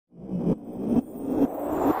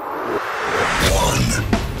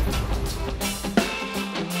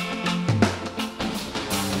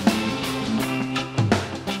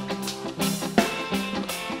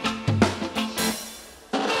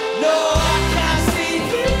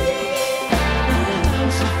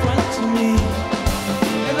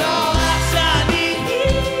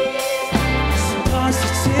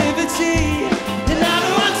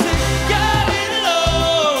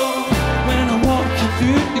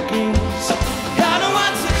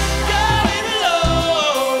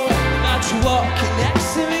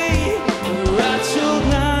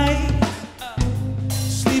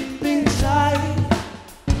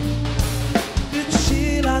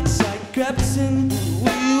pretend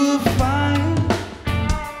we were fine.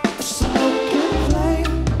 Smoking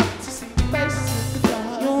flame to see faces in the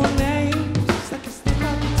dark. Your name, just like it's the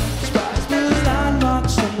night. There's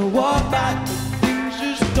landmarks on the wall back, but things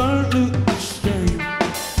just don't look the same.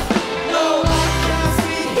 No, I can't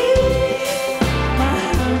see my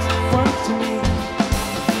hands in front of me,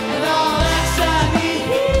 and all that's I need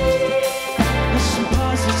is some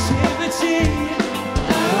positivity.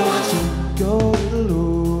 I want to go it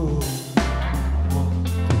alone.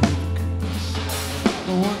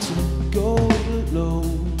 I want to go it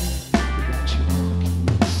alone without you walking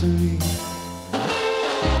next to me. I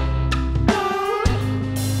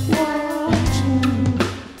want to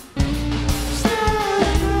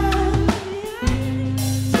stand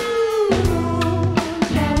too long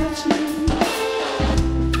without you.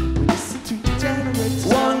 We listen to the generators.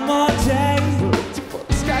 One more day, we're waiting for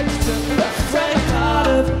the sky to turn. Every part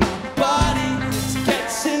of my body is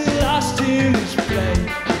getting lost in this play.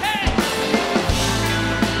 Hey!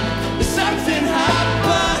 Something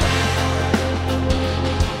happened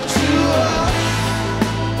to us.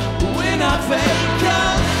 We're not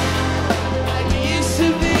vacant like we used to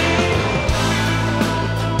be,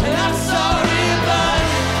 and I'm sorry, but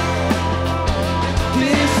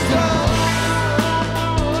this time,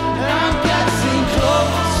 and I'm getting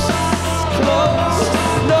close, close.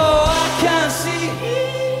 No, I can't see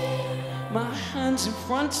my hands in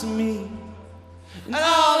front of me, and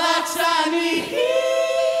all that I need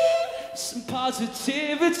is some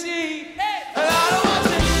positivity. Hey! And I don't want to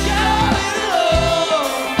get all it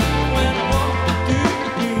alone when I walk through the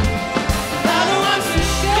room. I don't want to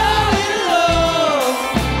get all it alone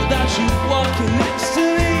without you walking next to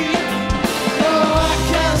me. No, I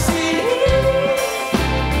can't see,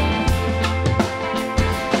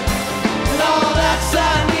 and all that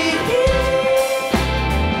I need.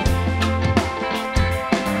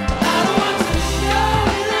 I don't want to get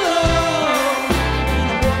it alone when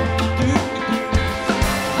I walk through the room.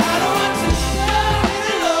 I don't want to get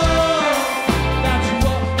it alone without you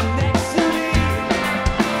walking next to me.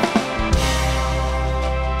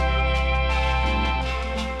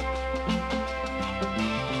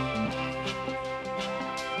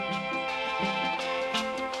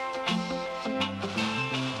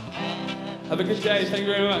 Have a good day. Thank you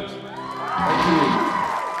very much. Thank you.